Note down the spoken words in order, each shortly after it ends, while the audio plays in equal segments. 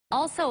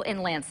Also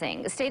in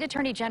Lansing, State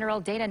Attorney General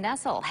Dana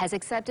Nessel has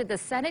accepted the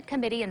Senate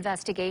committee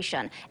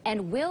investigation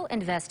and will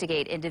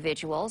investigate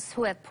individuals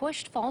who have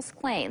pushed false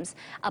claims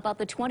about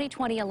the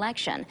 2020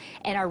 election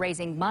and are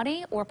raising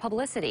money or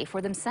publicity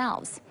for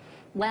themselves.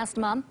 Last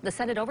month, the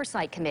Senate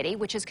Oversight Committee,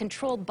 which is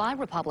controlled by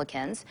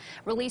Republicans,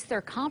 released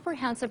their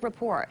comprehensive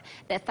report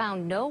that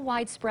found no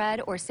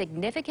widespread or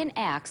significant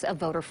acts of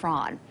voter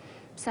fraud.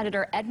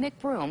 Senator Ed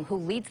McBroom, who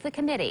leads the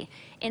committee,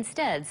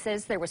 instead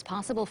says there was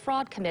possible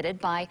fraud committed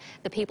by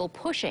the people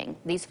pushing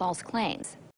these false claims.